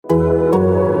We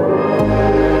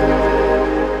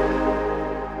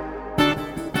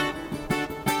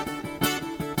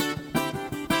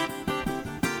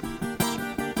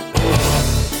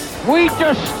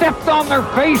just stepped on their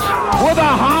face with a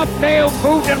hobnail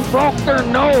boot and broke their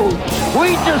nose.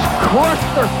 We just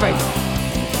crushed their face.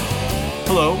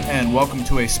 Hello, and welcome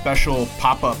to a special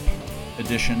pop-up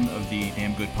edition of the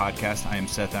Damn Good Podcast. I am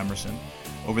Seth Emerson.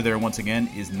 Over there, once again,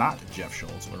 is not Jeff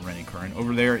Schultz or Rennie Curran.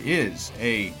 Over there is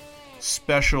a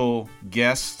special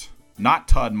guest, not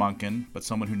Todd Monken, but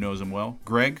someone who knows him well.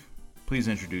 Greg, please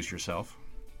introduce yourself.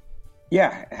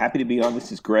 Yeah, happy to be on.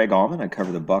 This is Greg Allman. I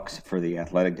cover the Bucks for The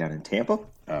Athletic down in Tampa.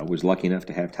 Was lucky enough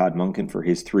to have Todd Monken for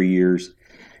his 3 years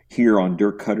here on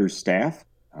Dirk Cutter's staff.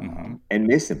 And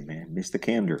miss him, man. Miss the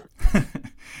candor.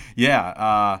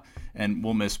 Yeah, and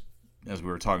we'll miss, as we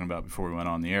were talking about before we went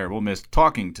on the air, we'll miss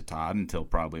talking to Todd until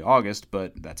probably August,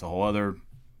 but that's a whole other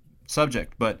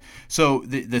subject. But so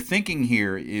the thinking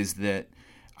here is that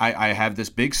I have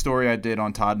this big story I did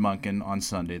on Todd Monken on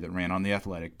Sunday that ran on The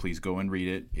Athletic. Please go and read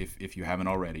it if you haven't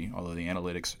already, although the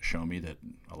analytics show me that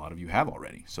a lot of you have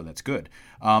already, so that's good.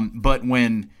 But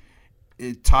when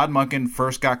Todd Monken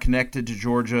first got connected to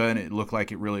Georgia and it looked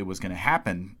like it really was going to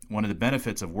happen, one of the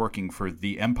benefits of working for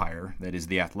the empire that is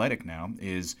The Athletic now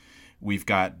is we've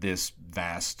got this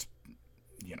vast,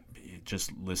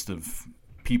 just list of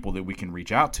people that we can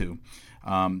reach out to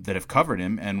that have covered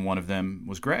him, and one of them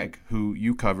was Greg, who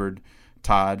you covered,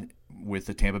 Todd, with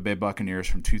the Tampa Bay Buccaneers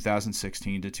from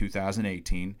 2016 to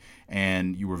 2018,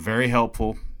 and you were very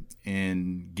helpful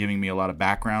in giving me a lot of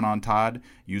background on Todd,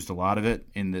 used a lot of it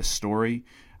in this story.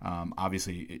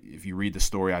 Obviously, if you read the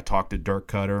story, I talked to Dirk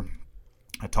Cutter,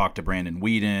 I talked to Brandon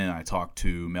Whedon, I talked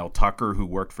to Mel Tucker, who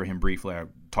worked for him briefly, I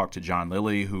talked to John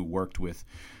Lilly, who worked with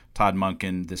Todd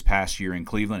Monken this past year in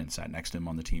Cleveland and sat next to him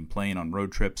on the team plane on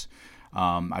road trips.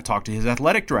 I talked to his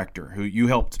athletic director, who you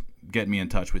helped get me in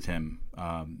touch with him,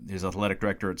 his athletic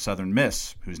director at Southern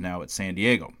Miss, who's now at San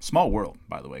Diego. Small world,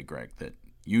 by the way, Greg, that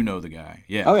you know the guy.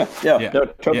 Yeah. Oh, yeah. No,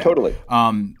 totally.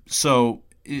 So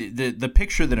the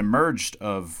picture that emerged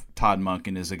of Todd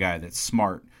Monken is a guy that's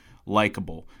smart,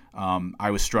 likable.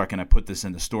 I was struck, and I put this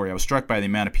in the story, I was struck by the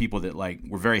amount of people that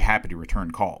were very happy to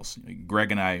return calls.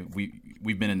 Greg and I,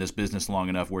 we've been in this business long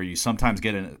enough where you sometimes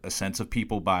get a sense of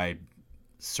people by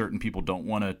certain people don't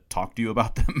want to talk to you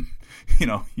about them.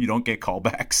 You don't get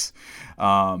callbacks.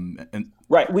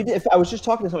 Right. I was just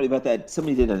talking to somebody about that.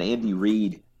 Somebody did an Andy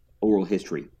Reid oral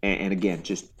history. And again,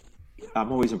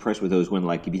 I'm always impressed with those when,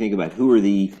 if you think about who are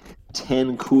the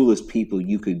 10 coolest people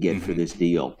you could get for this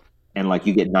deal, and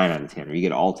you get 9 out of 10, or you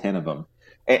get all 10 of them.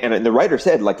 And the writer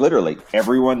said, literally,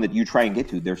 everyone that you try and get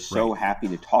to, they're so happy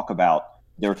to talk about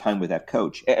their time with that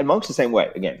coach. And Monk's the same way.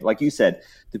 Again, like you said,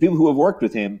 the people who have worked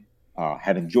with him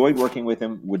have enjoyed working with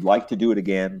him, would like to do it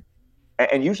again,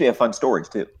 and usually have fun stories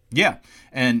too. Yeah,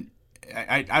 and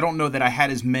I don't know that I had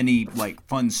as many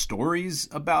fun stories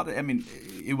about it. I mean,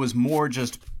 it was more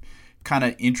just kind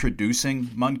of introducing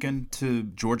Monken to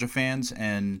Georgia fans,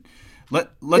 and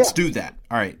let's do that.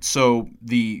 All right, so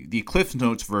the Cliff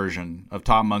Notes version of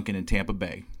Todd Monken in Tampa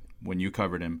Bay, when you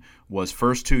covered him, was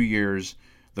first 2 years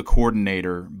the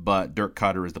coordinator, but Dirk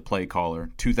Cutter is the play caller.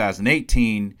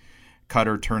 2018,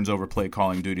 Cutter turns over play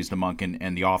calling duties to Monken,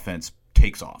 and the offense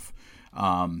takes off.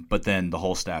 But then the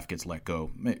whole staff gets let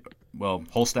go. Well,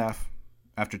 whole staff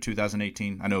after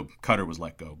 2018. I know Cutter was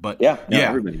let go, but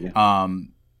everybody,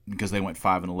 because they went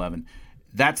 5-11.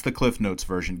 That's the Cliff Notes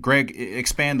version. Greg,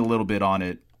 expand a little bit on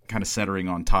it, kind of centering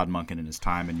on Todd Monken and his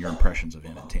time and your impressions of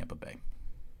him in Tampa Bay.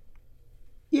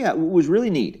 Yeah, it was really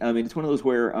neat. I mean, it's one of those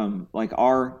where,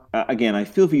 again, I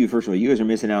feel for you, first of all, you guys are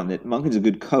missing out in that Monken's a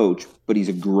good coach, but he's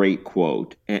a great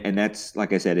quote. And that's,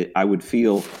 like I said, I would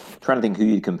feel, trying to think who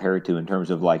you'd compare it to in terms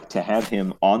of, to have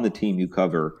him on the team you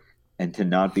cover and to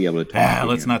not be able to talk to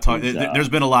let's him. Not talk. There's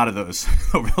been a lot of those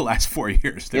over the last 4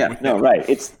 years. Right.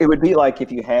 It would be like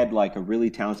if you had, a really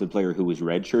talented player who was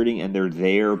redshirting and they're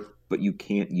there, but you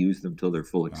can't use them till their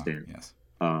full extent. Yes.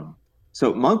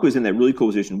 So Monk was in that really cool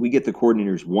position. We get the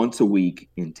coordinators once a week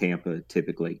in Tampa,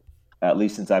 typically, at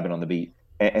least since I've been on the beat.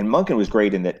 And Monken was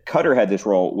great in that Cutter had this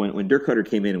role. When Dirk Cutter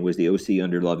came in and was the OC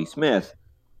under Lovie Smith,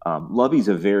 Lovie's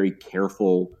a very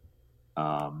careful,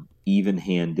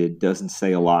 even-handed, doesn't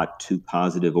say a lot too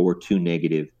positive or too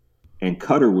negative. And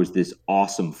Cutter was this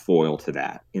awesome foil to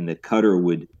that, in that Cutter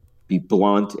would be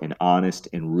blunt and honest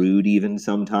and rude even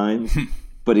sometimes,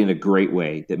 but in a great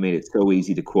way that made it so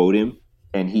easy to quote him.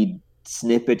 And he'd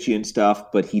snip at you and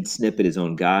stuff, but he'd snip at his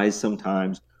own guys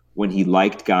sometimes. When he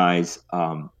liked guys,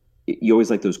 you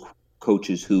always like those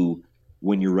coaches who,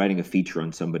 when you're writing a feature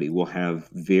on somebody, will have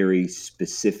very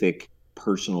specific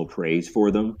personal praise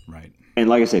for them. Right. And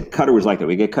like I said, Cutter was like that.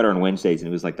 We get Cutter on Wednesdays, and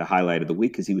it was like the highlight of the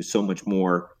week because he was so much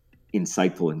more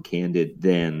insightful and candid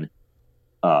than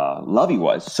Lovey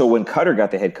was. So when Cutter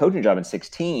got the head coaching job in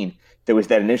 2016, there was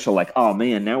that initial like, oh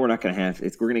man, now we're not going to have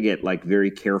 – we're going to get like very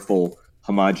careful,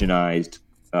 homogenized,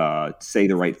 say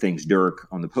the right things Dirk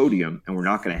on the podium, and we're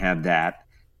not going to have that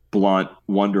blunt,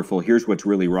 wonderful, here's what's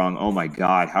really wrong. Oh my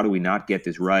God, how do we not get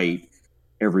this right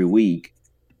every week?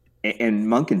 And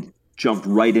Monken jumped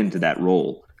right into that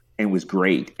role and was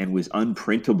great and was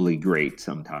unprintably great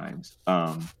sometimes.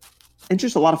 And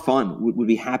just a lot of fun. Would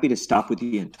be happy to stop with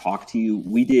you and talk to you.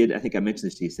 We did, I think I mentioned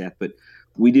this to you, Seth, but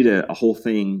we did a whole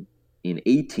thing in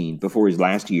 2018 before his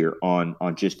last year on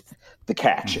just the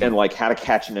catch and like how to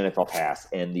catch an NFL pass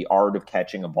and the art of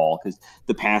catching a ball, because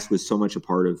the pass was so much a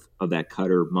part of that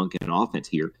Cutter Monken offense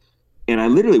here. And I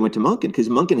literally went to Monken because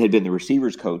Monken had been the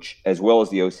receivers coach as well as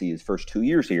the OC his first 2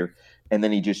 years here. And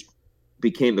then he just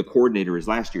became the coordinator his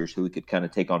last year so he could kind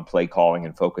of take on play calling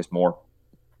and focus more.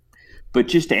 But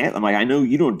just to add, I'm like, I know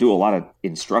you don't do a lot of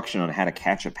instruction on how to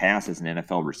catch a pass as an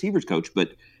NFL receivers coach, but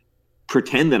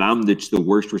pretend that I'm the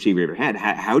worst receiver you ever had.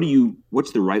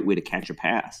 What's the right way to catch a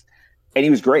pass? And he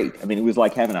was great. I mean, it was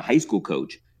like having a high school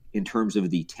coach in terms of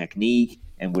the technique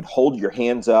and would hold your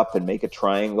hands up and make a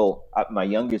triangle. My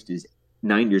youngest is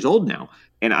 9 years old now.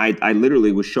 And I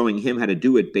literally was showing him how to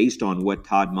do it based on what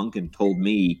Todd Monken told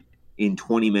me in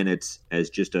 20 minutes as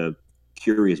just a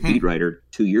curious beat writer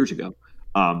 2 years ago.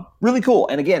 Really cool.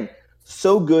 And again,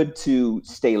 so good to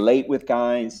stay late with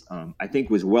guys. I think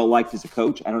was well-liked as a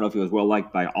coach. I don't know if he was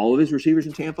well-liked by all of his receivers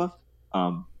in Tampa,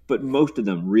 but most of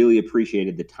them really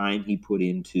appreciated the time he put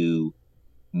into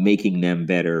making them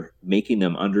better, making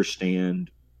them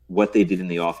understand what they did in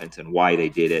the offense and why they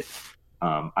did it.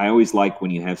 I always like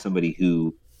when you have somebody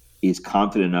who is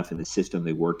confident enough in the system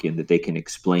they work in that they can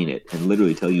explain it and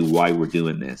literally tell you why we're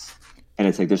doing this. And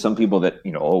it's like there's some people that,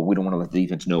 we don't want to let the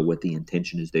defense know what the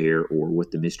intention is there or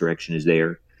what the misdirection is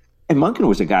there. And Monken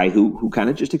was a guy who kind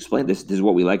of just explained this is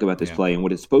what we like about this play, and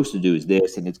what it's supposed to do is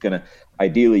this, and it's going to –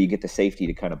 ideally you get the safety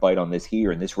to kind of bite on this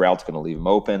here, and this route's going to leave him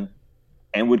open,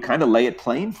 and would kind of lay it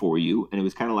plain for you. And it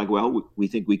was kind of like, well, we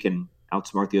think we can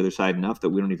outsmart the other side enough that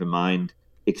we don't even mind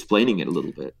explaining it a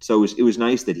little bit. So it was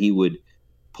nice that he would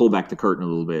pull back the curtain a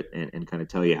little bit and kind of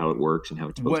tell you how it works and how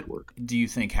it's supposed to work. What do you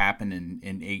think happened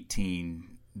in 18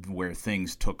 where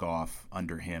things took off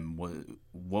under him?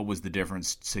 What was the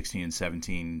difference 16 and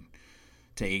 17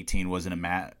 to 18? Was it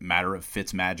a matter of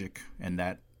Fitz magic and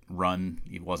that run?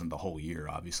 It wasn't the whole year,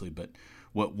 obviously, but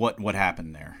what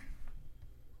happened there?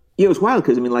 Yeah, it was wild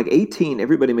because, 18,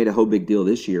 everybody made a whole big deal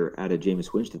this year out of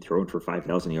Jameis Winston throwing for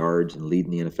 5,000 yards and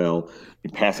leading the NFL in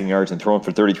passing yards and throwing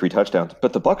for 33 touchdowns.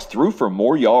 But the Bucs threw for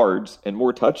more yards and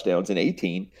more touchdowns in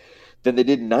 18 than they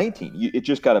did in 19. It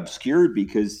just got obscured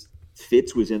because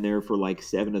Fitz was in there for like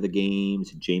 7 of the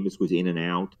games. Jameis was in and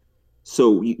out.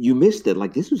 So you missed it.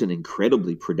 Like, this was an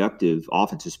incredibly productive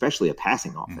offense, especially a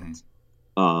passing offense.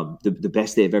 The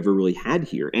best they've ever really had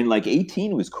here. And like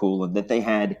 18 was cool in that they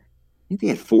had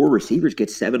 4 receivers get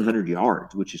 700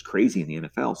 yards, which is crazy in the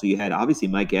NFL. So you had, obviously,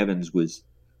 Mike Evans was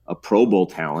a Pro Bowl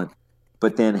talent,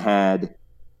 but then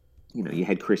you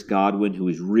had Chris Godwin, who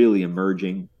was really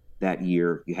emerging that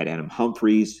year. You had Adam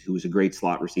Humphries, who was a great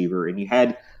slot receiver. And you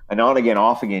had an on-again,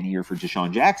 off-again year for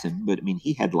Deshaun Jackson. But,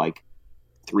 he had like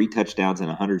 3 touchdowns and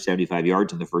 175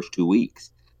 yards in the first 2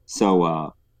 weeks.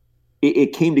 So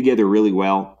it came together really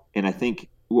well. And I think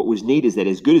what was neat is that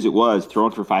as good as it was,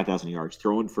 throwing for 5,000 yards,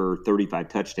 throwing for 35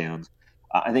 touchdowns,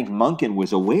 I think Monken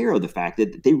was aware of the fact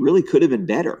that they really could have been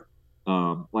better.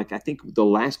 I think the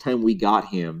last time we got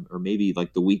him, or maybe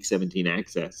like the Week 17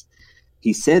 access,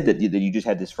 he said that you just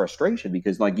had this frustration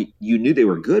because you knew they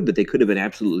were good, but they could have been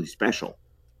absolutely special,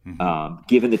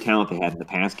 given the talent they had in the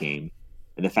pass game.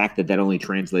 And the fact that only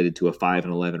translated to a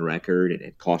 5-11 record and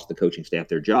it cost the coaching staff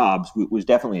their jobs was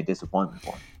definitely a disappointment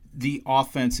for them. The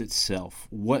offense itself,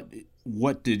 what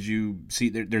did you see?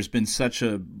 There's been such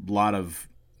a lot of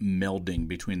melding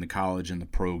between the college and the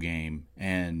pro game,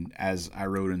 and as I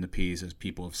wrote in the piece, as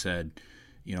people have said,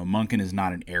 Monken is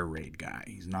not an air raid guy.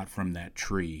 He's not from that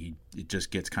tree. It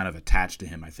just gets kind of attached to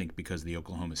him, I think, because of the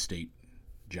Oklahoma State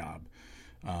job.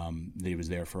 He was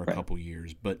there for a couple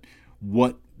years. But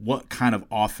what kind of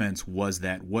offense was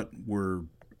that? What were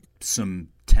some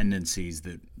tendencies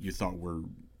that you thought were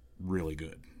really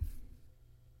good?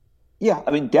 Yeah,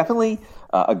 definitely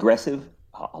aggressive,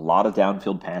 a lot of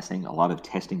downfield passing, a lot of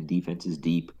testing defenses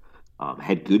deep,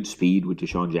 had good speed with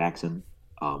Deshaun Jackson,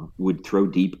 would throw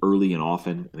deep early and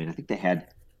often. I think they had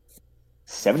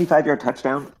 75-yard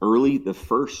touchdown early, either the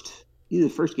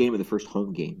first game or the first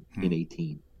home game in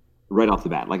 18. right off the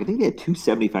bat. Like I think they had 2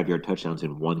 75-yard touchdowns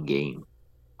in one game.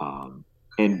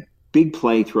 And big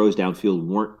play throws downfield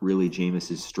weren't really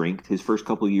Jameis's strength his first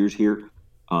couple of years here.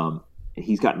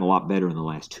 He's gotten a lot better in the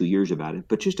last 2 years about it.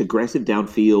 But just aggressive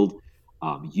downfield,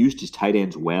 used his tight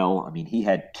ends well. I mean, he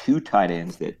had 2 tight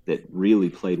ends that really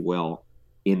played well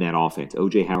in that offense,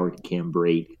 O.J. Howard and Cam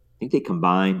Brate. I think they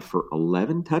combined for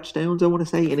 11 touchdowns, I want to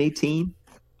say, in 18,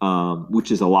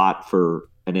 which is a lot for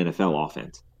an NFL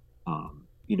offense.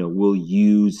 We'll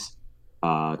use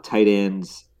tight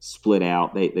ends split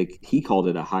out. He called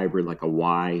it a hybrid, like a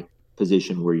Y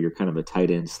position where you're kind of a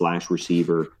tight end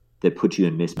 /receiver that puts you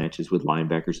in mismatches with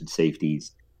linebackers and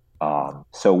safeties.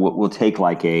 So we'll take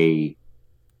like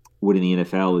what in the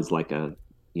NFL is like a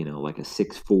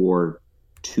 6'4",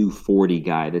 240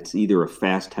 guy that's either a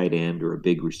fast tight end or a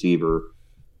big receiver,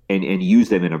 and use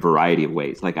them in a variety of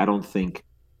ways. Like I don't think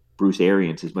Bruce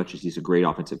Arians, as much as he's a great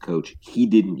offensive coach, he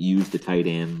didn't use the tight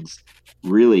ends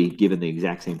really, given the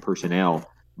exact same personnel,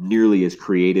 nearly as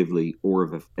creatively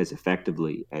or as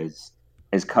effectively as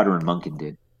Cutter and Monken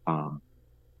did.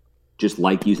 Just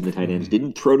like using the tight ends,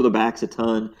 didn't throw to the backs a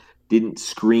ton, didn't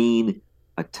screen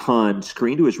a ton,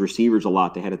 screened to his receivers a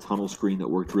lot. They had a tunnel screen that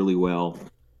worked really well.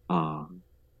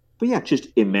 But yeah, just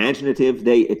imaginative.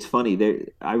 It's funny.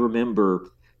 I remember,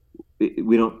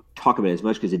 we don't talk about it as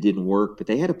much because it didn't work, but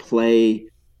they had a play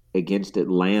against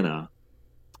Atlanta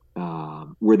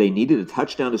where they needed a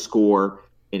touchdown to score,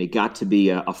 and it got to be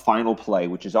a final play,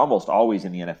 which is almost always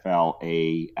in the NFL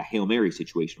a Hail Mary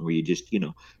situation where you just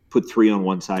put 3 on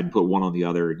one side and put 1 on the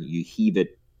other, and you heave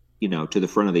it to the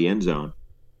front of the end zone.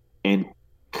 And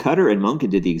Cutter and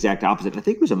Monken did the exact opposite. I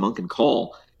think it was a Monken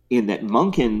call in that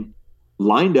Monken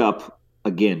lined up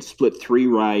again, split 3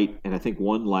 right and I think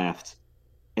 1 left,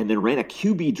 and then ran a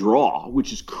QB draw,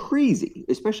 which is crazy,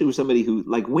 especially with somebody who,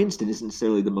 like Winston, isn't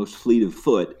necessarily the most fleet of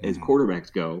foot as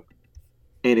quarterbacks go.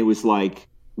 And it was like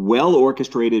well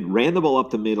orchestrated, ran the ball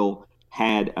up the middle,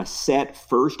 had a set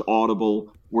first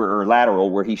audible or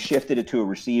lateral where he shifted it to a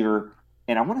receiver.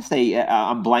 And I want to say,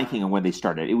 I'm blanking on when they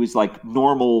started. It was like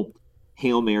normal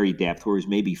Hail Mary depth, where it was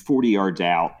maybe 40 yards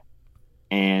out.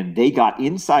 And they got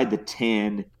inside the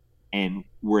 10 and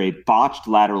were a botched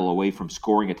lateral away from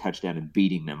scoring a touchdown and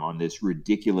beating them on this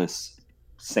ridiculous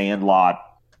sandlot,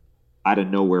 out of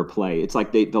nowhere play. It's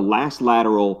like the last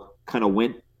lateral kind of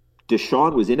went,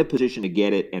 Deshaun was in a position to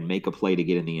get it and make a play to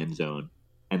get in the end zone.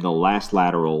 And the last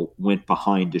lateral went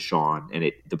behind Deshaun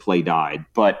and the play died.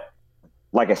 But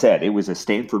like I said, it was a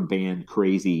Stanford band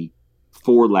crazy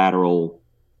 4 lateral,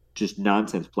 just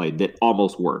nonsense play that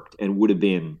almost worked and would have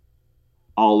been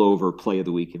all over play of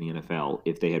the week in the NFL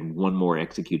if they had 1 more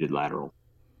executed lateral.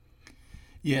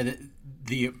 Yeah,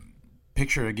 the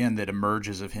picture again that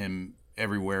emerges of him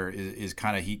everywhere is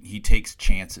kind of he takes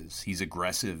chances. He's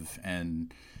aggressive,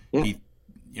 and he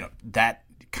that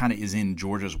kind of is in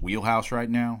Georgia's wheelhouse right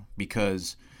now,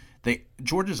 because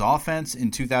Georgia's offense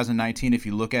in 2019, if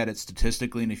you look at it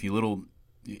statistically and if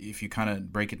you kind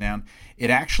of break it down, it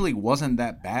actually wasn't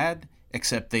that bad,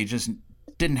 except they just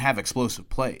didn't have explosive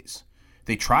plays.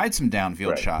 They tried some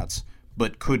downfield shots,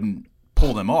 but couldn't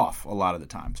pull them off a lot of the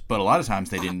times. But a lot of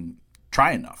times they didn't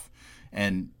try enough.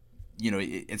 And,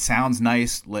 it sounds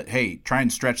nice. Try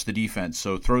and stretch the defense,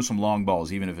 so throw some long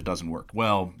balls even if it doesn't work.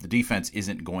 Well, the defense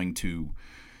isn't going to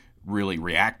really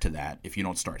react to that if you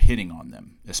don't start hitting on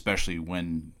them, especially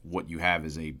when what you have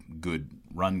is a good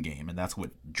run game. And that's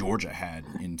what Georgia had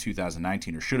in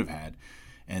 2019, or should have had.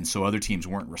 And so other teams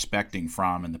weren't respecting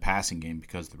Fromm in the passing game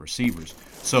because of the receivers.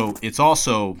 So it's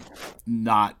also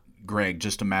not, Greg,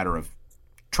 just a matter of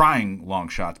trying long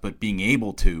shots, but being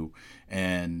able to.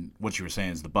 And what you were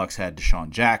saying is the Bucs had Deshaun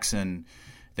Jackson,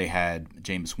 they had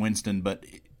Jameis Winston, but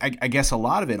I guess a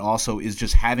lot of it also is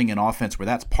just having an offense where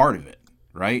that's part of it,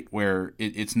 right? Where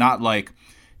it's not like,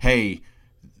 hey,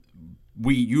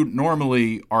 you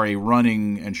normally are a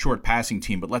running and short passing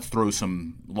team, but let's throw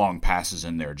some long passes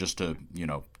in there just to,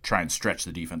 try and stretch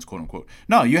the defense, quote unquote.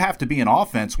 No, you have to be an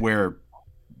offense where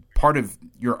part of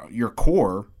your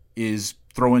core is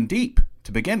throwing deep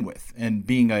to begin with and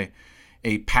being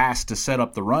a pass to set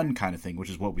up the run kind of thing, which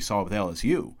is what we saw with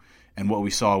LSU and what we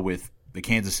saw with the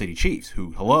Kansas City Chiefs,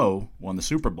 who, won the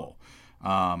Super Bowl.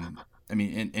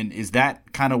 And is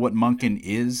that kind of what Monken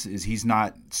is? Is he's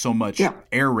not so much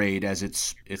air raid as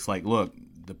it's like, look,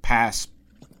 the pass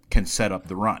can set up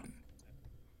the run.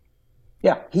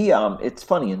 Yeah, it's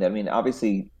funny. And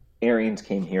obviously Arians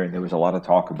came here and there was a lot of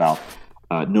talk about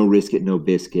no risk it, no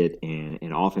biscuit, and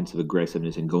offensive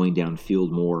aggressiveness and going downfield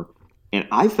more. And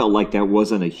I felt like that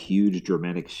wasn't a huge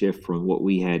dramatic shift from what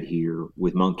we had here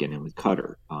with Monken and with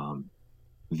Cutter.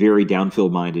 Very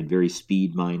downfield minded, very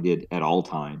speed minded at all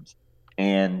times.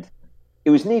 And it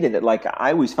was neat in that, like,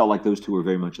 I always felt like those two were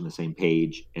very much on the same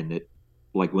page, and that,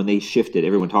 like, when they shifted,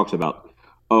 everyone talks about,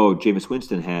 oh, Jameis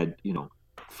Winston had,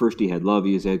 first he had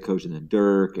Lovey as head coach, and then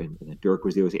Dirk, and then Dirk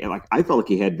was the OC. And, like, I felt like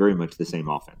he had very much the same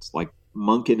offense. Like,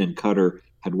 Monken and Cutter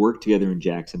had worked together in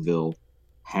Jacksonville,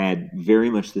 had very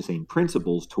much the same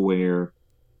principles, to where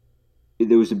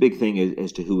there was a big thing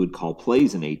as to who would call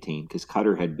plays in 18, because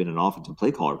Cutter had been an offensive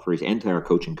play caller for his entire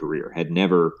coaching career, had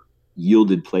never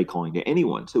yielded play calling to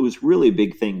anyone. So it was really a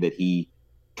big thing that he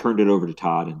turned it over to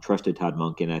Todd and trusted Todd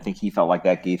Monken. I think he felt like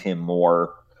that gave him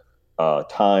more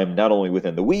time, not only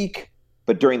within the week,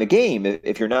 but during the game.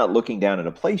 If you're not looking down at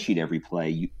a play sheet every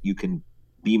play, you can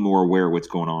be more aware of what's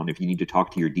going on. If you need to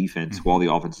talk to your defense while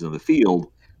the offense is on the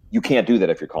field, you can't do that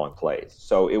if you're calling plays.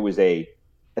 So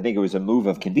I think it was a move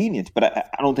of convenience, but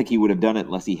I don't think he would have done it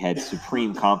unless he had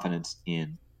supreme confidence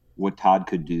in what Todd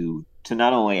could do to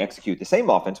not only execute the same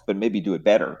offense, but maybe do it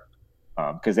better,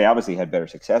 because they obviously had better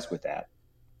success with that.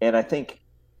 And I think,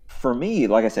 for me,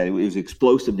 like I said, it was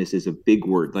explosiveness is a big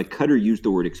word. Like, Cutter used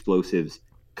the word explosives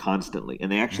constantly,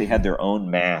 and they actually had their own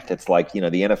math. It's like, the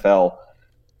NFL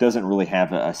doesn't really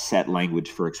have a set language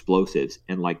for explosives.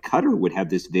 And, like, Cutter would have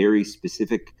this very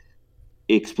specific –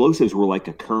 explosives were like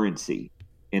a currency,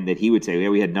 and that he would say,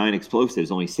 we had 9 explosives,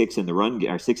 only 6 in the run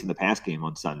or 6 in the pass game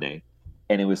on Sunday.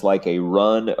 And it was like a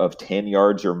run of 10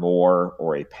 yards or more,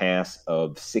 or a pass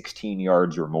of 16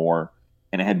 yards or more.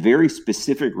 And it had very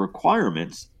specific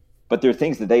requirements, but there are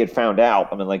things that they had found out.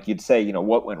 I mean, like, you'd say,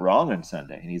 what went wrong on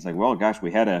Sunday? And he's like, well, gosh, we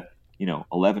had a,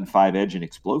 11-5 edge in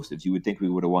explosives. You would think we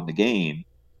would have won the game.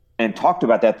 And talked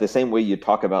about that the same way you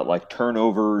talk about, like,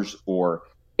 turnovers or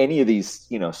any of these,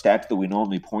 stats that we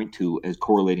normally point to as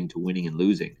correlating to winning and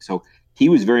losing. So he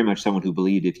was very much someone who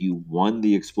believed if you won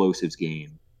the explosives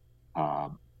game,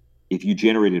 if you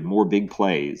generated more big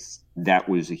plays, that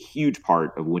was a huge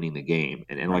part of winning the game.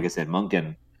 And like I said,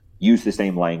 Monken used the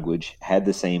same language, had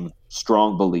the same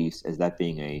strong beliefs as that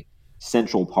being a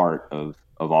central part of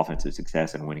offensive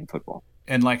success and winning football.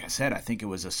 And like I said, I think it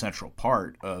was a central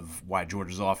part of why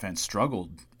Georgia's offense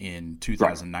struggled in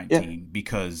 2019,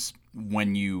 because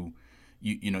when you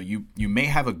may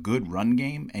have a good run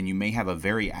game and you may have a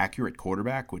very accurate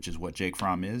quarterback, which is what Jake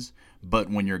Fromm is, but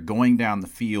when you're going down the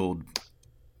field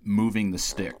moving the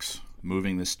sticks,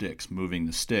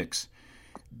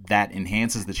 that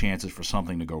enhances the chances for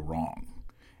something to go wrong.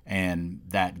 And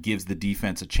that gives the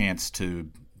defense a chance to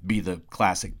be the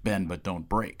classic bend but don't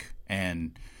break.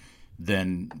 And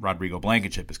then Rodrigo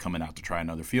Blankenship is coming out to try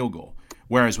another field goal.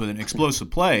 Whereas with an explosive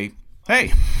play,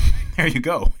 hey, there you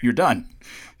go. You're done.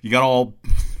 You got all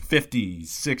 50,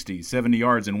 60, 70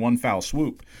 yards in one foul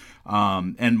swoop.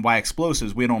 And by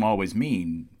explosives, we don't always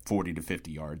mean 40 to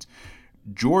 50 yards.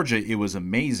 Georgia, it was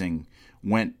amazing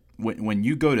when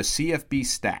you go to CFB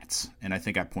stats, and I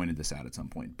think I pointed this out at some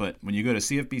point, but when you go to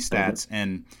CFB stats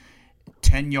and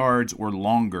 10 yards or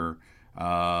longer,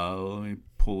 let me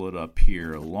pull it up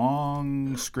here,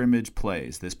 long scrimmage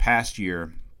plays. This past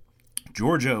year,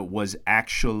 Georgia was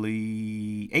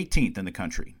actually 18th in the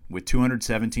country with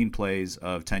 217 plays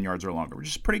of 10 yards or longer, which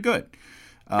is pretty good.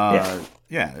 It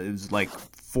was like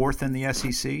 4th in the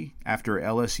SEC after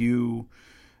LSU,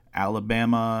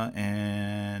 Alabama,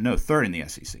 and 3rd in the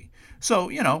SEC. So,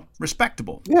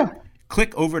 respectable. Yeah.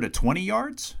 Click over to 20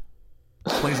 yards,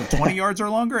 plays of 20 yards or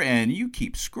longer, and you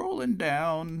keep scrolling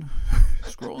down,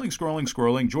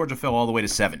 scrolling. Georgia fell all the way to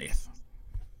 70th.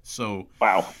 So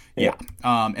wow. Yeah.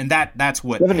 And that's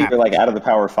what 70 happened. are like out of the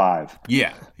Power 5.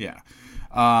 Yeah.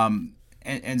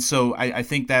 And so I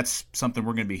think that's something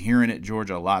we're going to be hearing at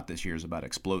Georgia a lot this year is about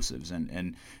explosives.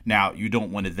 And now you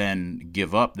don't want to then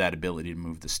give up that ability to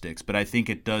move the sticks. But I think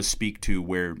it does speak to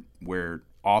where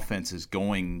offense is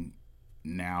going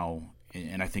now,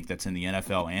 and I think that's in the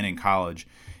NFL and in college,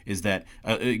 is that,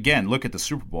 again, look at the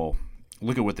Super Bowl.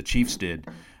 Look at what the Chiefs did.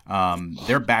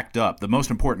 They're backed up. The most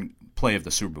important play of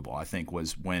the Super Bowl, I think,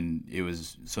 was when it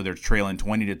was – so they're trailing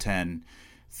 20-10,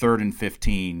 3rd and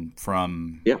 15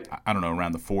 from, I don't know,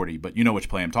 around the 40. But you know which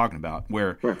play I'm talking about.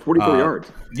 Where 44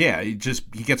 yards. Yeah, he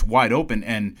gets wide open,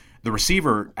 and the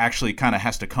receiver actually kind of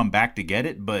has to come back to get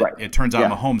it. But it turns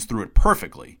out Mahomes threw it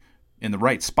perfectly in the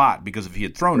right spot, because if he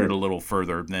had thrown it a little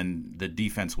further, then the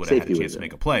defense would have had a chance to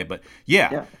make a play. But,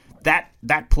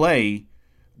 that play –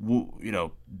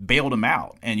 bailed him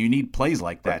out, and you need plays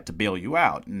like that to bail you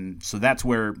out, and so that's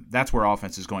where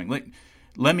offense is going.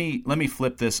 Let me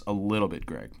flip this a little bit,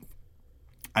 Greg.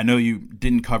 I know you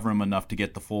didn't cover him enough to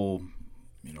get the full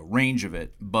range of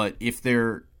it, but if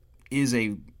there is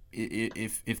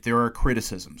if there are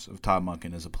criticisms of Todd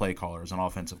Monken as a play caller, as an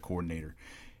offensive coordinator,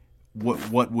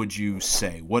 what would you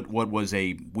say? What was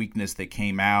a weakness that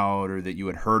came out or that you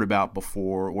had heard about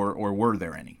before, or were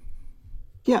there any?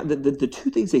 Yeah, the two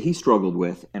things that he struggled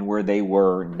with and where they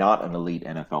were not an elite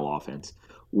NFL offense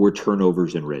were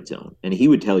turnovers and red zone. And he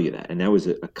would tell you that. And that was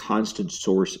a constant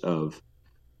source of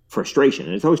frustration.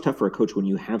 And it's always tough for a coach when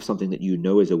you have something that you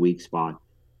know is a weak spot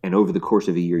and over the course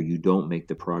of a year you don't make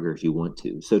the progress you want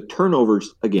to. So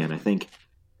turnovers, again, I think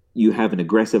you have an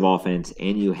aggressive offense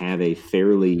and you have a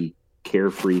fairly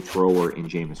carefree thrower in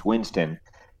Jameis Winston.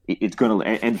 It's going to,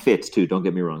 and Fitz too, don't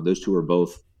get me wrong. Those two are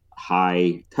both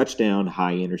high touchdown,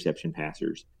 high interception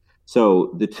passers.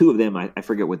 So the two of them, I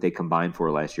forget what they combined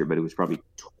for last year, but it was probably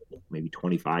maybe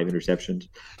 25 interceptions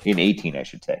in 18, I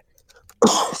should say.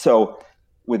 So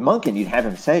with Monken, you'd have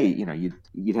him say,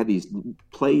 you'd have these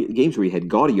games where you had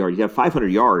gaudy yards, you'd have 500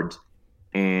 yards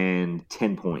and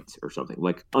 10 points or something,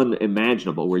 like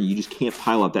unimaginable, where you just can't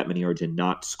pile up that many yards and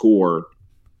not score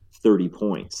 30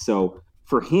 points. So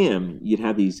for him, you'd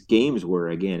have these games where,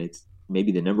 again, it's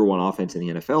maybe the number one offense in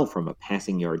the NFL from a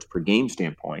passing yards per game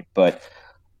standpoint. But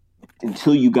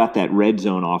until you got that red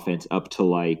zone offense up to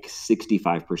like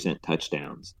 65%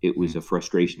 touchdowns, it was a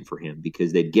frustration for him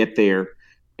because they'd get there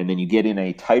and then you get in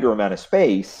a tighter amount of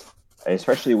space,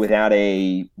 especially without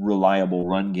a reliable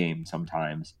run game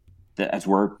sometimes. That's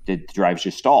where the drives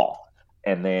just stall.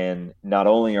 And then not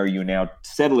only are you now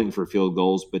settling for field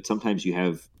goals, but sometimes you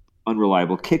have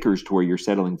unreliable kickers to where you're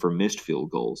settling for missed field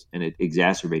goals, and it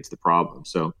exacerbates the problem.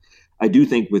 So I do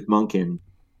think with Monken,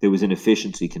 there was an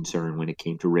efficiency concern when it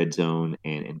came to red zone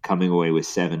and coming away with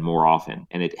 7 more often.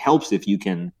 And it helps if you're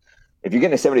getting a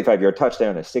 75-yard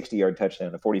touchdown, a 60-yard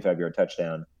touchdown, a 45-yard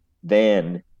touchdown,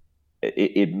 then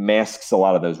it masks a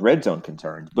lot of those red zone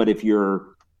concerns. But if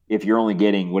you're only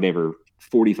getting whatever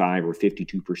 45 or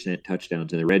 52%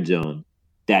 touchdowns in the red zone,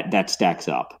 that stacks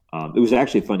up. It was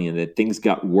actually funny in that things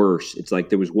got worse. It's like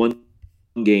there was one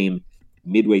game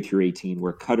midway through 18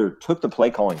 where Cutter took the play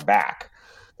calling back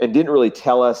and didn't really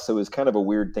tell us. So it was kind of a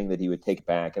weird thing that he would take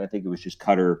back. And I think it was just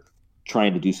Cutter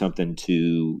trying to do something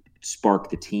to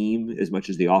spark the team as much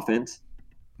as the offense.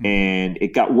 And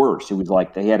it got worse. It was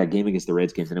like they had a game against the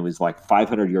Redskins and it was like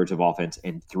 500 yards of offense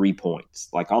and 3 points,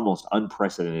 like almost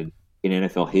unprecedented in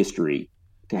NFL history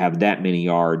to have that many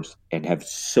yards and have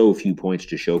so few points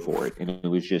to show for it. And it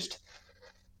was just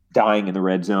dying in the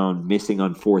red zone, missing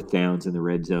on 4th downs in the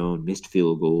red zone, missed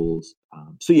field goals.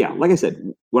 So yeah, like I said,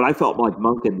 what I felt like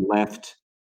Monken left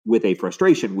with a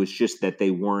frustration was just that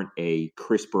they weren't a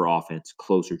crisper offense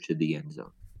closer to the end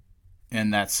zone.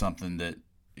 And that's something that,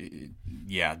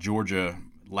 Georgia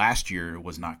last year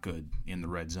was not good in the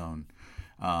red zone.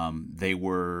 They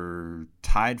were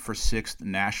tied for 6th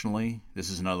nationally. This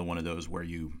is another one of those where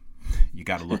you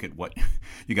got to look at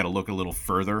you got to look a little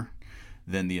further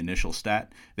than the initial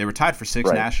stat. They were tied for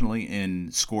 6th nationally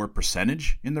in score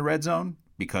percentage in the red zone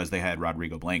because they had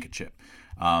Rodrigo Blankenship.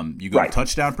 You go to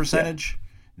touchdown percentage,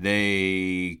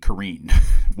 they careened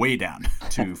way down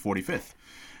to 45th.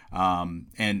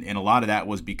 And a lot of that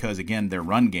was because, again, their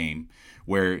run game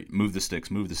where move the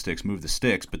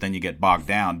sticks, but then you get bogged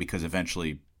down because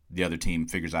eventually the other team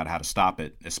figures out how to stop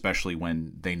it, especially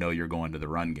when they know you're going to the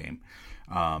run game.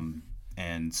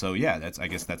 And so, I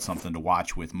guess that's something to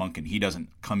watch with Monken. He doesn't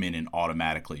come in and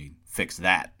automatically fix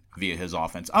that via his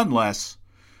offense unless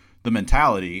the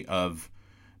mentality of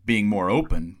being more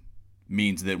open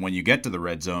means that when you get to the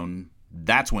red zone,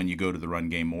 that's when you go to the run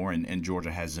game more. And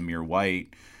Georgia has Zamir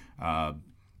White,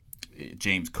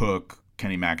 James Cook,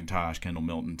 Kenny McIntosh, Kendall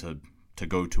Milton to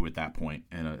go to at that point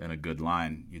in a good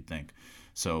line, you'd think.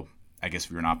 So I guess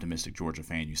if you're an optimistic Georgia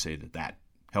fan, you say that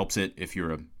helps it. If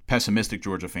you're a pessimistic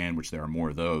Georgia fan, which there are more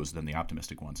of those than the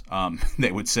optimistic ones,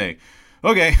 they would say,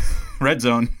 okay, red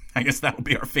zone, I guess that will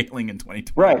be our failing in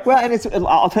 2020. Right. Well, and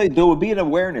I'll tell you, there will be an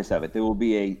awareness of it. There will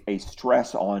be a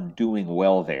stress on doing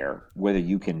well there. Whether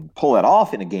you can pull it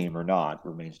off in a game or not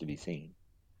remains to be seen.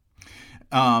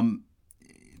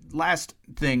 Last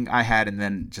thing I had, and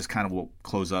then just kind of we'll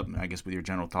close up, I guess, with your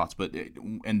general thoughts.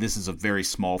 And this is a very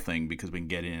small thing because we can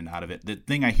get in and out of it. The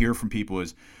thing I hear from people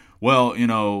is, well,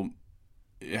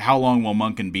 how long will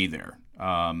Monken be there?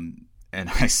 And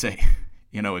I say,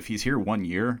 if he's here 1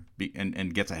 year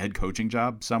and gets a head coaching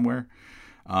job somewhere,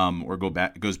 or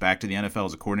goes back to the NFL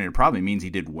as a coordinator, probably means he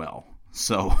did well.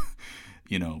 So,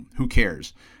 who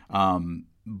cares?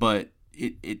 But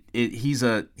he's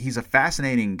a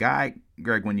fascinating guy,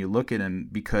 Greg, when you look at him,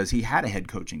 because he had a head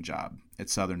coaching job at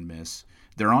Southern Miss.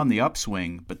 They're on the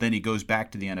upswing, but then he goes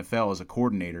back to the NFL as a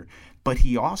coordinator. But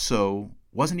he also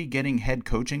wasn't he getting head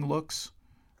coaching looks?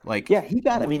 He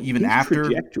got. I mean, even his after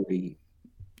trajectory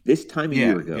this time a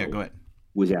year ago go ahead.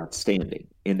 was outstanding.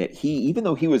 in that he, even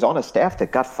though he was on a staff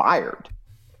that got fired,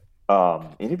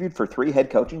 interviewed for 3 head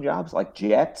coaching jobs, like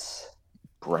Jets,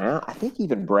 Brown, I think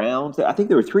even Browns. I think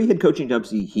there were 3 head coaching jobs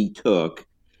he took.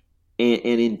 And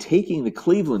in taking the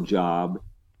Cleveland job,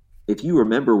 if you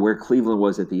remember where Cleveland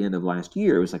was at the end of last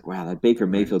year, it was like, wow, that Baker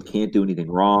Mayfield can't do anything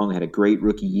wrong, had a great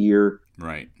rookie year.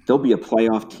 Right. They'll be a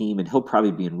playoff team, and he'll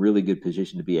probably be in really good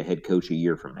position to be a head coach a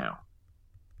year from now.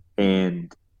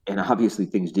 And obviously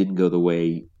things didn't go the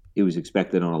way it was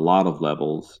expected on a lot of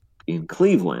levels in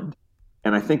Cleveland.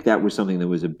 And I think that was something that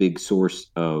was a big source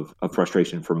of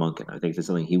frustration for Monken. I think that's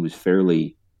something he was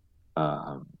fairly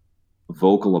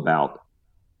vocal about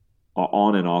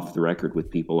on and off the record with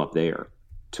people up there,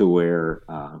 to where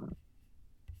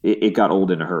it got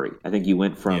old in a hurry. I think you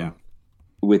went from,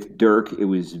 with Dirk, it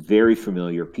was very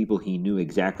familiar. People, he knew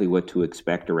exactly what to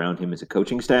expect around him as a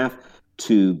coaching staff,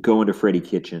 to going to Freddie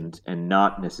Kitchens and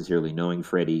not necessarily knowing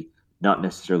Freddie, not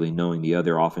necessarily knowing the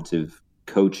other offensive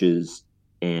coaches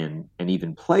and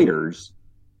even players,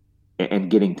 and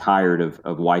getting tired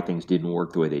of why things didn't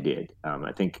work the way they did.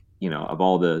 I think, of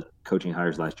all the coaching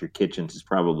hires last year, Kitchens is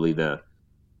probably the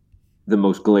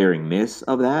most glaring miss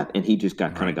of that, and he just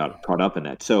got caught up in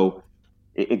that. So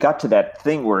it got to that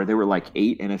thing where there were like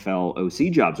 8 NFL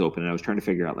OC jobs open, and I was trying to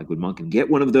figure out, like, would Monken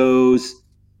get one of those?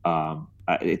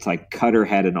 It's like Cutter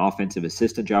had an offensive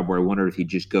assistant job where I wondered if he'd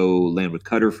just go land with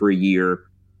Cutter for a year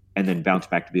and then bounce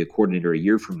back to be a coordinator a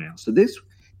year from now. So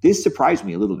this surprised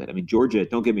me a little bit. I mean, Georgia,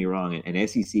 don't get me wrong, an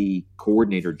SEC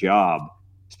coordinator job,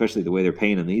 especially the way they're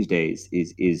paying them these days,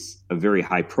 is a very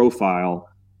high profile,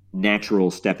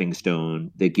 natural stepping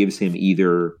stone that gives him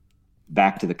either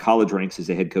back to the college ranks as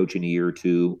a head coach in a year or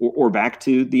two, or back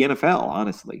to the NFL,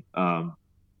 honestly.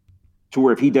 To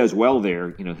where if he does well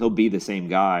there, he'll be the same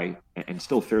guy and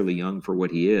still fairly young for what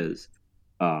he is.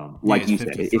 Like you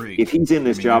said, if he's in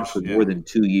this job for more than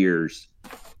 2 years,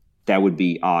 that would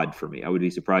be odd for me. I would be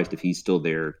surprised if he's still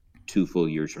there 2 full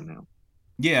years from now.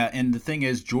 Yeah, and the thing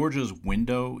is, Georgia's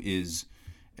window is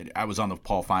 – I was on the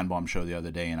Paul Feinbaum show the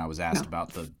other day, and I was asked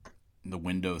about the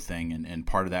window thing, and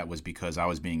part of that was because I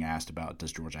was being asked about,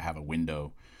 does Georgia have a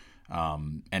window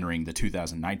entering the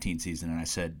 2019 season, and I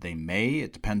said they may.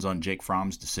 It depends on Jake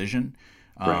Fromm's decision.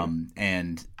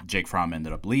 And Jake Fromm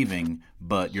ended up leaving,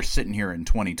 but you're sitting here in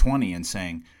 2020 and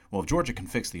saying, well, if Georgia can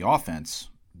fix the offense,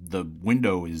 the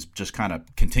window is just kind of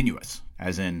continuous,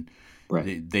 as in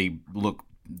they look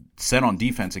set on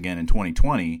defense again in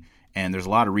 2020, and there's a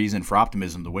lot of reason for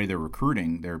optimism the way they're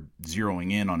recruiting. They're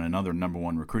zeroing in on another number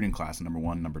 1 recruiting class, number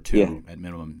 1, number 2, at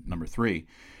minimum number 3.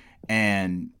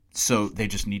 And so they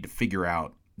just need to figure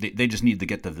out – they just need to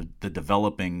get the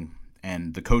developing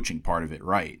and the coaching part of it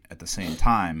right at the same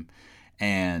time.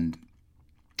 And,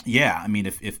 yeah, I mean,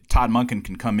 if Todd Monken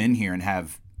can come in here and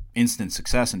have instant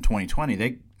success in 2020,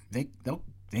 they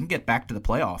can get back to the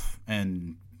playoff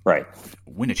and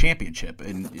win a championship.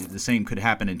 And the same could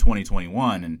happen in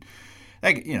 2021. And,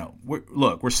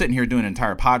 we're sitting here doing an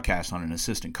entire podcast on an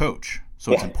assistant coach.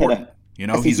 So it's important.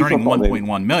 He's earning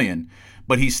 $1.1 million,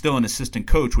 but he's still an assistant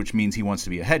coach, which means he wants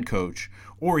to be a head coach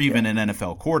or even an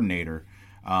NFL coordinator.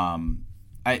 I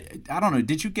don't know.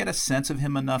 Did you get a sense of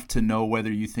him enough to know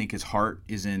whether you think his heart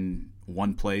is in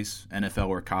one place, NFL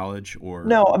or college? Or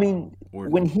no? I mean,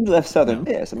 when he left Southern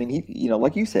Miss, I mean, he,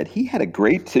 like you said, he had a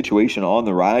great situation on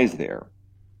the rise there,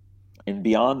 and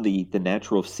beyond the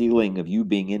natural ceiling of you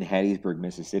being in Hattiesburg,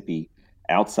 Mississippi,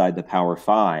 outside the Power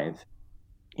 5,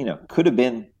 could have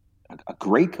been a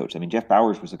great coach. I mean, Jeff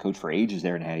Bowers was a coach for ages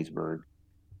there in Hattiesburg.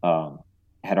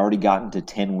 Had already gotten to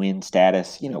 10-win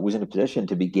status, was in a position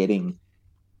to be getting,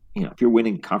 if you're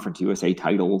winning Conference USA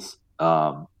titles,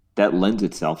 that lends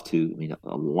itself to,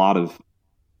 a lot of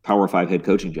Power 5 head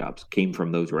coaching jobs came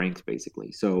from those ranks,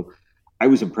 basically. So I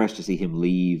was impressed to see him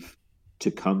leave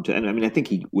to come to, and I think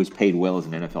he was paid well as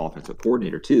an NFL offensive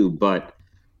coordinator too, but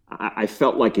I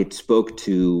felt like it spoke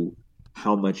to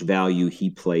how much value he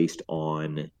placed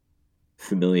on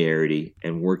familiarity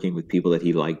and working with people that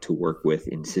he liked to work with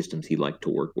in systems he liked to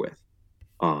work with.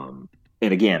 And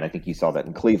again, I think you saw that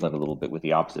in Cleveland a little bit with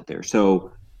the opposite there.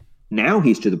 So now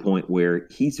he's to the point where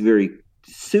he's very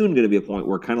soon going to be a point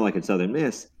where, kind of like at Southern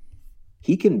Miss,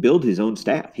 he can build his own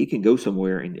staff. He can go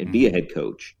somewhere and be a head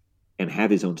coach and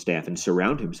have his own staff and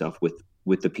surround himself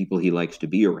with the people he likes to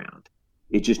be around.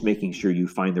 It's just making sure you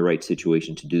find the right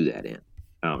situation to do that in.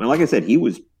 And like I said, he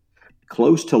was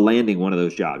close to landing one of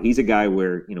those jobs. He's a guy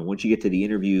where, once you get to the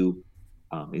interview,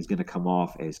 he's going to come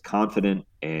off as confident,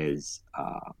 as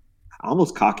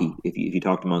almost cocky if you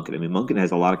talk to Monken. I mean, Monken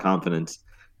has a lot of confidence,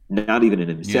 not even in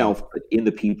himself, but in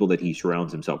the people that he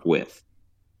surrounds himself with.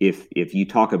 If you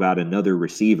talk about another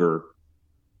receiver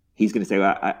he's going to say,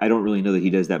 well, I don't really know that he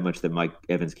does that much that Mike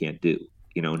Evans can't do,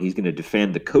 and he's going to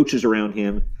defend the coaches around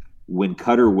him. When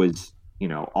Cutter was,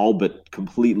 all but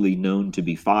completely known to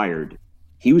be fired,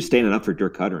 he was standing up for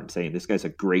Dirk Cutter and saying, this guy's a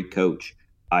great coach.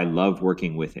 I love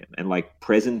working with him. And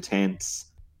present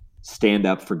tense, stand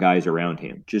up for guys around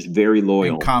him. Just very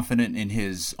loyal. And confident in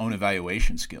his own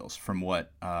evaluation skills, from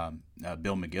what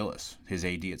Bill McGillis, his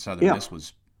AD at Southern Miss,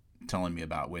 was telling me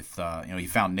about with, he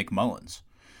found Nick Mullins.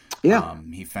 Yeah.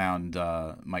 He found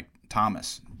Mike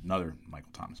Thomas, another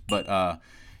Michael Thomas. But,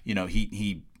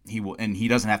 he will, and he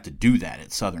doesn't have to do that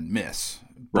at Southern Miss.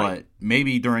 Right. But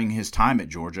maybe during his time at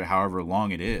Georgia, however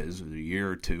long it is, a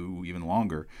year or two, even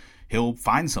longer, he'll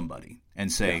find somebody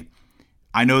and say,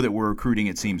 I know that we're recruiting,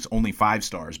 it seems, only 5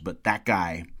 stars, but that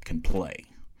guy can play.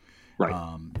 Right.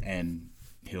 And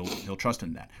he'll trust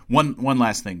in that. One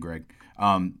last thing, Greg.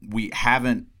 We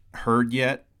haven't heard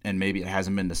yet, and maybe it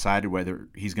hasn't been decided, whether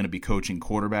he's going to be coaching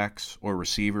quarterbacks or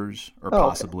receivers or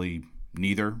possibly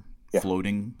neither,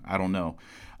 floating. I don't know.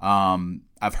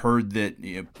 I've heard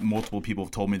that multiple people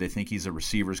have told me they think he's a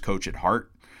receivers coach at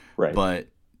heart, right? But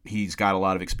he's got a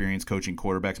lot of experience coaching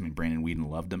quarterbacks. I mean, Brandon Weeden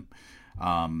loved him.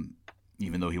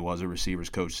 Even though he was a receivers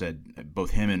coach, said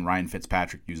both him and Ryan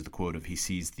Fitzpatrick used the quote of he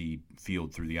sees the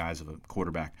field through the eyes of a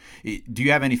quarterback. Do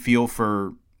you have any feel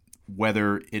for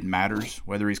whether it matters,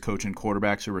 whether he's coaching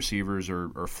quarterbacks or receivers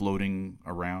or floating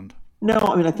around? No,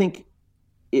 I mean, I think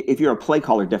if you're a play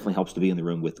caller, it definitely helps to be in the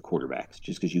room with the quarterbacks,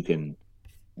 just because you can.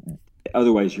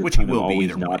 Otherwise, you're kind of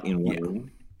always not in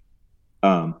one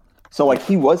room. So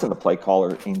he wasn't a play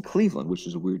caller in Cleveland, which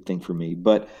is a weird thing for me,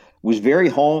 but was very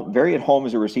at home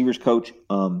as a receivers coach.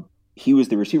 He was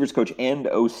the receivers coach and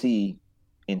OC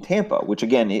in Tampa, which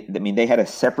again, they had a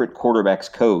separate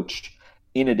quarterbacks coach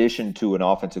in addition to an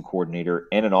offensive coordinator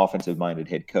and an offensive minded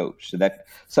head coach. So that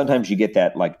sometimes you get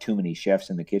that too many chefs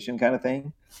in the kitchen kind of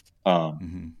thing.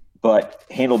 But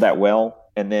handled that well.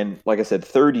 And then, like I said,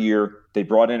 third year, they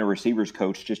brought in a receivers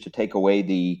coach just to take away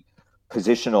the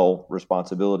positional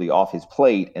responsibility off his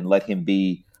plate and let him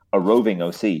be a roving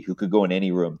OC who could go in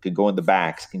any room, could go in the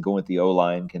backs, can go with the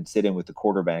O-line, can sit in with the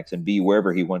quarterbacks and be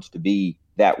wherever he wants to be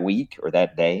that week or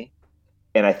that day.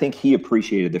 And I think he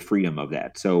appreciated the freedom of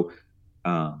that. So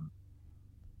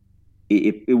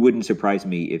it wouldn't surprise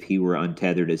me if he were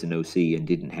untethered as an OC and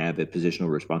didn't have a positional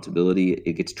responsibility.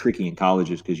 It gets tricky in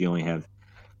colleges because you only have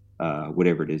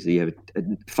whatever it is. You have a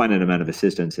finite amount of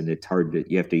assistants, and it's hard to.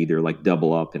 You have to either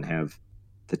double up and have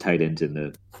the tight ends in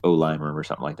the O-line room or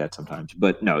something like that sometimes.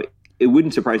 But no, it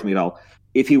wouldn't surprise me at all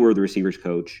if he were the receivers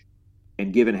coach.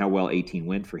 And given how well 18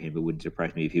 went for him, it wouldn't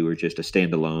surprise me if he were just a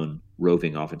standalone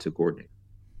roving offensive coordinator.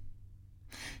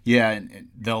 Yeah, and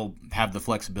they'll have the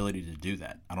flexibility to do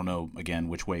that. I don't know, again,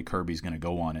 which way Kirby's going to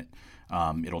go on it.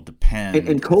 It'll depend.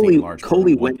 And Coley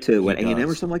went to A&M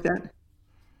or something like that?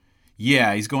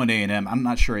 Yeah, he's going to A&M. I'm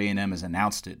not sure A&M has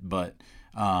announced it, but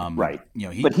right.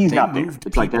 But he's not there.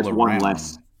 It's that's one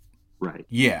less. Right.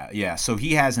 Yeah. So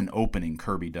he has an opening,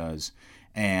 Kirby does.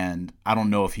 And I don't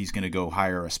know if he's going to go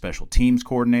hire a special teams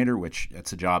coordinator, which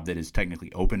that's a job that is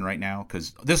technically open right now.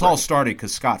 Because this all started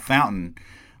because Scott Fountain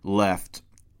left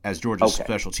as Georgia's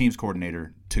special teams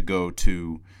coordinator to go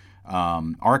to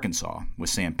Arkansas with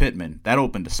Sam Pittman. That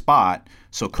opened a spot,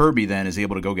 so Kirby then is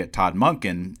able to go get Todd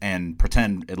Monken and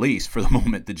pretend, at least for the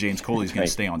moment, that James Coley is going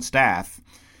to stay on staff.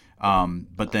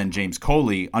 But then James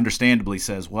Coley understandably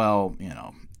says, well,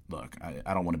 look,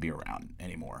 I don't want to be around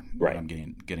anymore. Right. I'm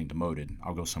getting demoted.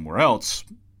 I'll go somewhere else,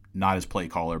 not as play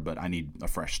caller, but I need a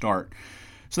fresh start.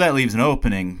 So that leaves an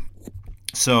opening.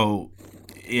 So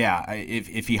yeah,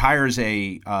 if he hires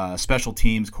a special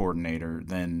teams coordinator,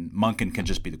 then Monken can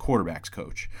just be the quarterback's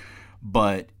coach.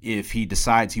 But if he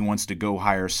decides he wants to go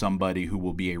hire somebody who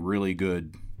will be a really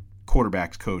good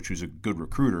quarterback's coach, who's a good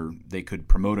recruiter, they could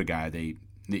promote a guy.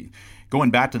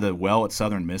 Going back to the well at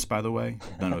Southern Miss, by the way,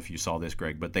 I don't know if you saw this,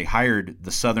 Greg, but they hired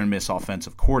the Southern Miss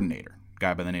offensive coordinator, a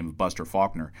guy by the name of Buster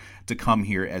Faulkner, to come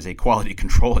here as a quality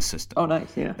control assistant. Oh,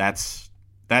 nice, yeah. That's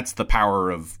the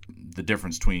power of the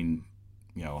difference between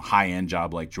high-end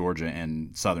job like Georgia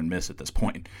and Southern Miss at this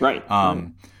point. Right.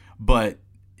 But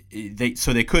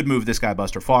they could move this guy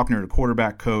Buster Faulkner to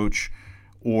quarterback coach,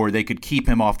 or they could keep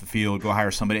him off the field, go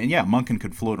hire somebody. And yeah, Monken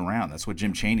could float around. That's what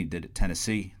Jim Chaney did at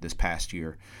Tennessee this past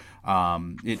year.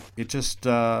 It'll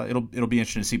be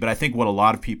interesting to see. But I think what a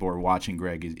lot of people are watching,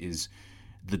 Greg, is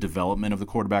the development of the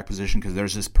quarterback position, because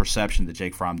there's this perception that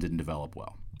Jake Fromm didn't develop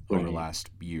well over the last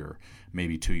year,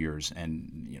 maybe 2 years,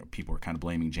 and people are kind of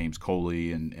blaming James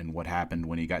Coley and what happened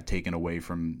when he got taken away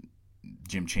from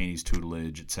Jim Chaney's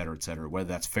tutelage, et cetera, et cetera. Whether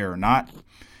that's fair or not,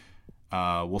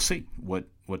 we'll see what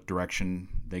direction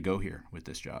they go here with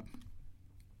this job.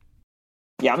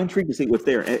 Yeah, I'm intrigued to see what's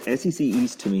there. SEC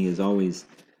East to me is always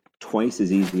twice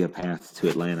as easy a path to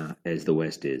Atlanta as the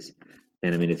West is.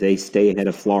 And I mean, if they stay ahead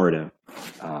of Florida,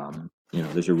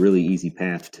 there's a really easy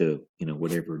path to,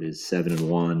 whatever it is,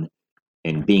 7-1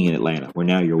 and being in Atlanta, where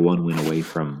now you're one win away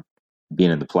from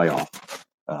being in the playoff.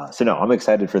 So I'm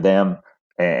excited for them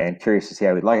and curious to see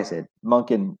how, like I said,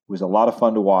 Monken was a lot of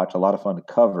fun to watch, a lot of fun to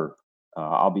cover.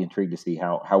 I'll be intrigued to see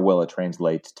how well it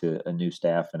translates to a new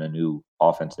staff and a new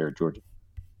offense there at Georgia.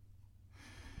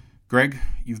 Greg,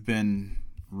 you've been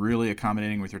really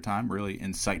accommodating with your time, really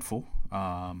insightful.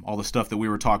 All the stuff that we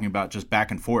were talking about just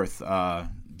back and forth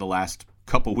the last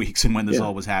couple weeks and when this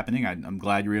all was happening, I'm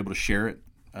glad you were able to share it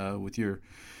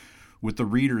with the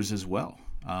readers as well.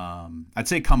 I'd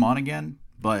say come on again,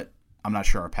 but I'm not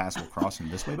sure our paths will cross in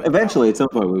this way. But eventually, at some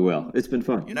point, we will. It's been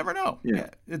fun. You never know. Yeah.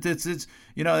 It's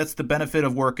it's the benefit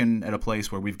of working at a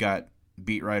place where we've got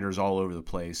beat writers all over the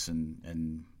place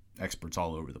and experts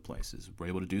all over the place. Is we're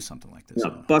able to do something like this.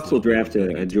 No, Bucks will draft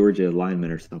a Georgia lineman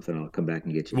or something. I'll come back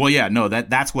and get you. Well, yeah, no,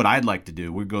 that's what I'd like to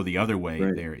do. We go the other way.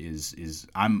 Right. There is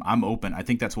I'm open. I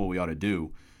think that's what we ought to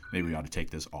do. Maybe we ought to take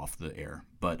this off the air,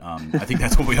 but I think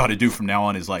that's what we ought to do from now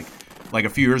on. Is like a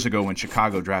few years ago when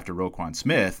Chicago drafted Roquan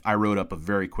Smith, I wrote up a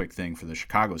very quick thing for the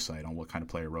Chicago site on what kind of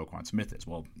player Roquan Smith is.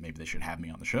 Well, maybe they should have me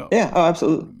on the show. Yeah, oh,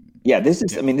 absolutely. Yeah, this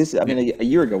is. Yeah. A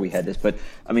year ago we had this, but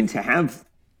to have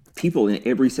people in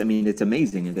every. It's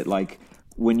amazing that like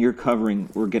when you're covering,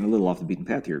 we're getting a little off the beaten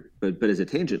path here, but as a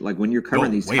tangent, like when you're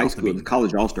covering these high school and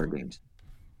college all-star games.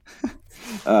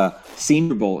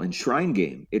 Senior Bowl and Shrine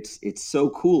Game. It's so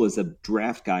cool as a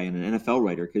draft guy and an NFL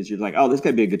writer because you're like, oh, this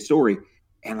could be a good story.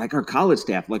 And like our college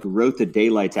staff like wrote the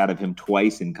daylights out of him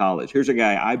twice in college. Here's a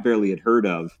guy I barely had heard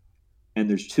of, and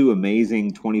there's two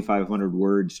amazing 2,500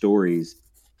 word stories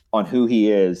on who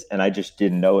he is, and I just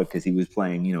didn't know it because he was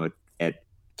playing, at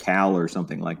Cal or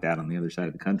something like that on the other side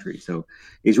of the country. So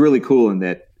it's really cool in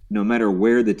that no matter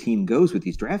where the team goes with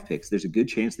these draft picks, there's a good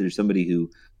chance that there's somebody who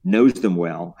knows them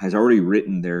well, has already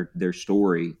written their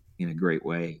story in a great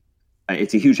way.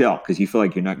 It's a huge help because you feel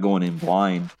like you're not going in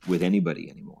blind with anybody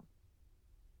anymore.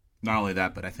 Not only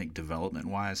that, but I think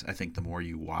development-wise, I think the more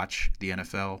you watch the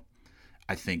NFL,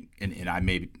 I think, and I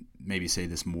maybe say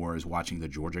this more as watching the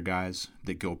Georgia guys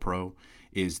that go pro,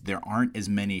 is there aren't as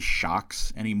many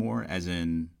shocks anymore, as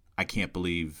in, I can't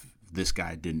believe this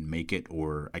guy didn't make it,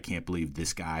 or I can't believe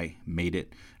this guy made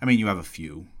it. I mean, you have a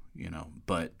few,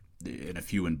 but and a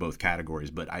few in both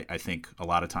categories. But I think a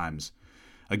lot of times,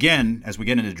 again, as we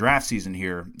get into draft season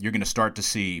here, you're going to start to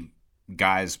see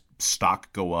guys'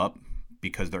 stock go up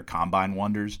because they're combine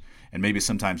wonders. And maybe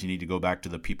sometimes you need to go back to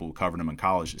the people who covered them in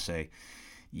college to say,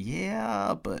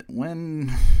 yeah, but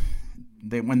when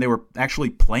they were actually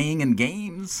playing in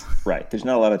games. Right. There's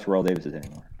not a lot of Terrell Davises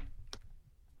anymore.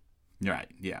 Right.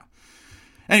 Yeah.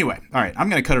 Anyway, all right, I'm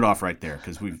going to cut it off right there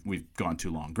because we've gone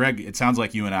too long. Greg, it sounds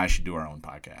like you and I should do our own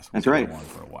podcast. That's right. Go on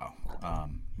for a while.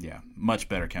 Yeah, much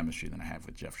better chemistry than I have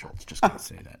with Jeff Schultz. Just going to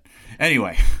say that.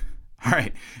 Anyway, all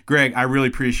right, Greg, I really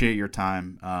appreciate your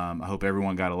time. I hope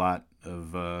everyone got a lot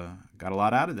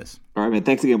out of this. All right, man.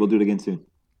 Thanks again. We'll do it again soon.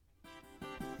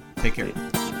 Take care.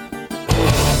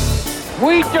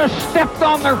 We just stepped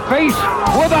on their face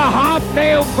with a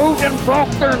hobnail boot and broke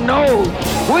their nose.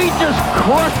 We just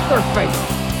crushed their face.